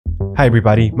Hi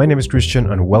everybody, my name is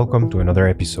Christian and welcome to another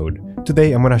episode.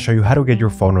 Today I'm going to show you how to get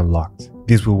your phone unlocked.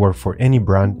 This will work for any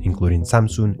brand including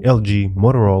Samsung, LG,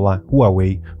 Motorola,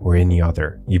 Huawei or any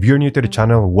other. If you're new to the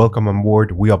channel, welcome on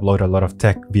board. We upload a lot of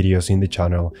tech videos in the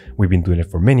channel. We've been doing it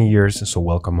for many years, so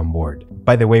welcome on board.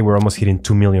 By the way, we're almost hitting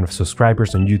 2 million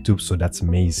subscribers on YouTube, so that's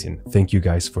amazing. Thank you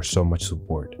guys for so much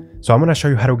support. So I'm going to show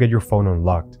you how to get your phone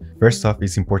unlocked. First off,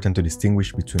 it's important to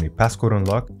distinguish between a passcode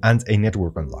unlock and a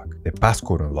network unlock. The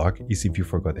passcode unlock is if you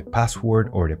forgot the password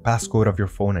or the passcode of your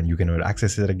phone and you cannot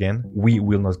access it again. We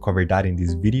will not cover that in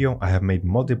this video. I have made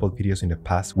multiple videos in the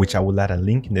past, which I will add a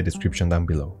link in the description down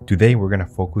below. Today, we're going to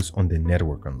focus on the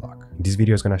network unlock. This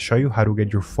video is going to show you how to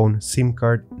get your phone SIM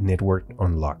card network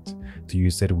unlocked to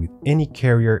use it with any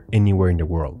carrier anywhere in the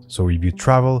world. So if you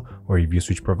travel or if you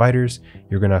switch providers,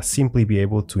 you're going to simply be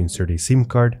able to insert a SIM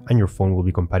card and your phone will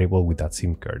be compatible with that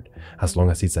SIM card, as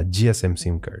long as it's a GSM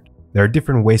SIM card. There are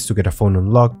different ways to get a phone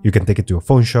unlocked. You can take it to a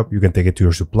phone shop, you can take it to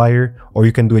your supplier, or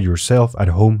you can do it yourself at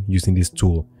home using this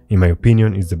tool. In my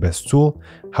opinion, it's the best tool.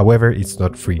 However, it's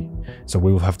not free, so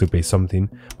we will have to pay something,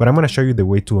 but I'm going to show you the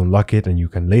way to unlock it and you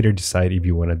can later decide if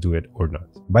you want to do it or not.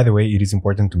 By the way, it is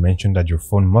important to mention that your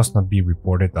phone must not be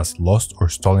reported as lost or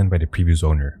stolen by the previous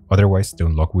owner, otherwise the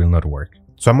unlock will not work.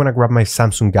 So I'm going to grab my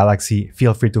Samsung Galaxy.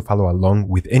 Feel free to follow along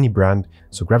with any brand.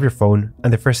 So grab your phone,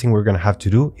 and the first thing we're going to have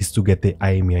to do is to get the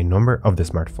IMEI number of the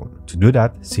smartphone. To do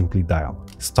that, simply dial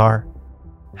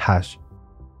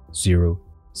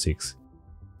 *#06#.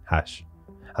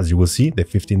 As you will see, the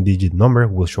 15-digit number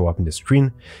will show up in the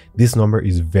screen. This number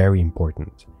is very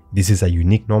important. This is a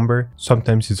unique number.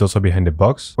 Sometimes it's also behind the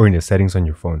box or in the settings on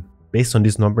your phone. Based on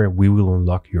this number, we will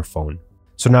unlock your phone.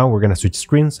 So now we're going to switch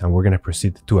screens and we're going to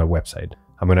proceed to a website.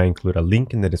 I'm going to include a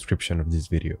link in the description of this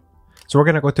video. So we're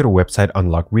going to go to the website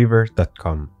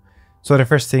UnlockRiver.com. So the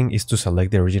first thing is to select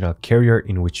the original carrier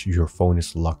in which your phone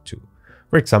is locked to.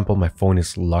 For example, my phone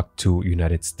is locked to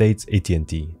United States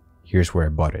AT&T. Here's where I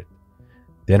bought it.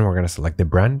 Then we're going to select the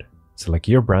brand, select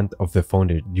your brand of the phone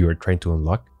that you are trying to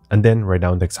unlock, and then write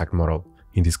down the exact model.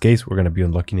 In this case, we're going to be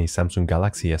unlocking a Samsung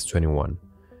Galaxy S21.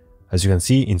 As you can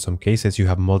see, in some cases you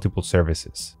have multiple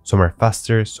services. Some are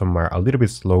faster, some are a little bit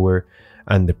slower,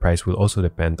 and the price will also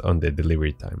depend on the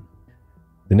delivery time.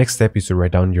 The next step is to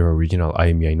write down your original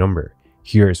IMEI number.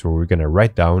 Here is where we're going to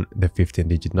write down the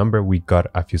 15-digit number we got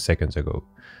a few seconds ago.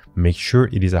 Make sure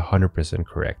it is 100%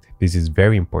 correct. This is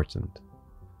very important.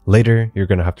 Later, you're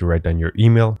going to have to write down your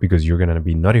email because you're going to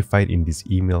be notified in this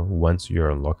email once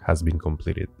your unlock has been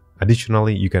completed.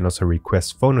 Additionally, you can also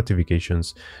request phone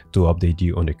notifications to update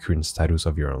you on the current status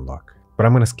of your unlock. But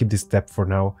I'm going to skip this step for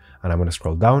now and I'm going to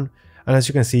scroll down. And as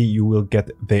you can see, you will get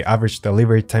the average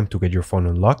delivery time to get your phone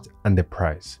unlocked and the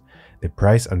price. The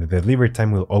price and the delivery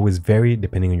time will always vary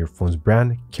depending on your phone's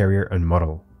brand, carrier, and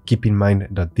model. Keep in mind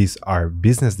that these are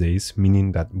business days,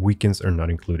 meaning that weekends are not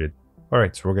included.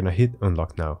 Alright, so we're going to hit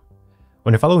unlock now.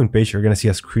 On the following page, you're going to see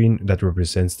a screen that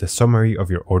represents the summary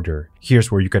of your order. Here's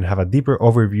where you can have a deeper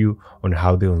overview on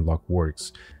how the unlock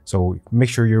works. So make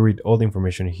sure you read all the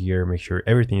information here, make sure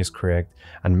everything is correct,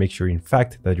 and make sure in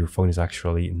fact that your phone is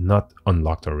actually not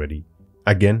unlocked already.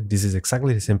 Again, this is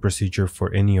exactly the same procedure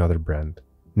for any other brand.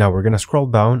 Now we're going to scroll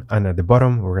down and at the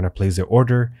bottom, we're going to place the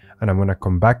order and I'm going to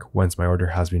come back once my order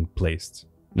has been placed.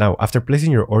 Now, after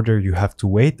placing your order, you have to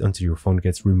wait until your phone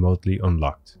gets remotely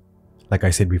unlocked. Like I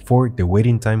said before, the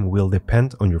waiting time will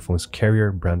depend on your phone's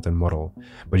carrier, brand, and model,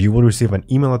 but you will receive an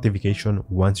email notification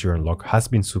once your unlock has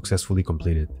been successfully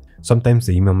completed. Sometimes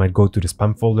the email might go to the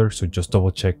spam folder, so just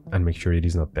double check and make sure it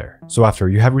is not there. So after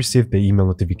you have received the email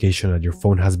notification that your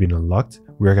phone has been unlocked,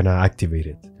 we are going to activate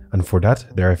it. And for that,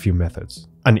 there are a few methods.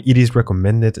 And it is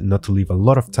recommended not to leave a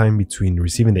lot of time between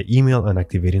receiving the email and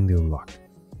activating the unlock.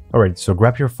 Alright, so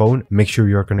grab your phone, make sure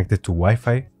you are connected to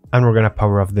Wi-Fi, and we're going to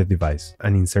power off the device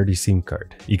and insert the SIM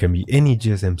card. It can be any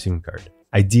GSM SIM card.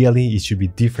 Ideally, it should be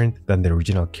different than the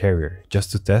original carrier,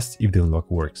 just to test if the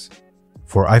unlock works.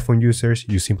 For iPhone users,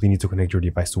 you simply need to connect your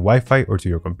device to Wi-Fi or to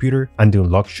your computer, and the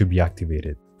unlock should be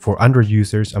activated. For Android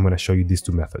users, I'm going to show you these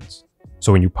two methods.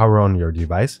 So when you power on your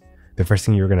device, the first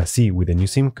thing you're going to see with the new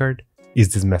SIM card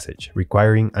is this message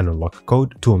requiring an unlock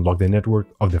code to unlock the network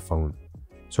of the phone.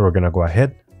 So we're going to go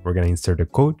ahead, we're going to insert the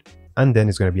code, and then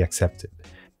it's going to be accepted.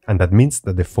 And that means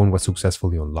that the phone was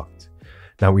successfully unlocked.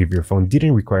 Now, if your phone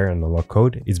didn't require an unlock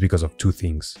code, it's because of two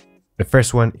things. The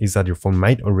first one is that your phone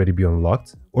might already be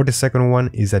unlocked, or the second one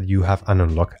is that you have an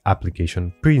unlock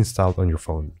application pre-installed on your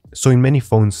phone. So in many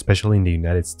phones, especially in the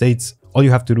United States, all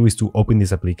you have to do is to open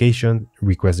this application,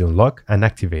 request the unlock, and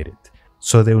activate it.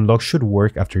 So the unlock should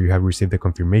work after you have received the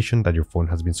confirmation that your phone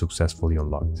has been successfully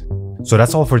unlocked. So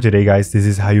that's all for today, guys. This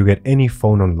is how you get any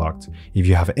phone unlocked. If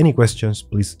you have any questions,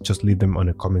 please just leave them on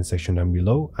the comment section down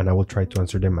below and I will try to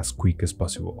answer them as quick as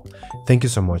possible. Thank you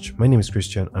so much. My name is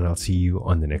Christian and I'll see you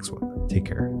on the next one. Take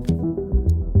care.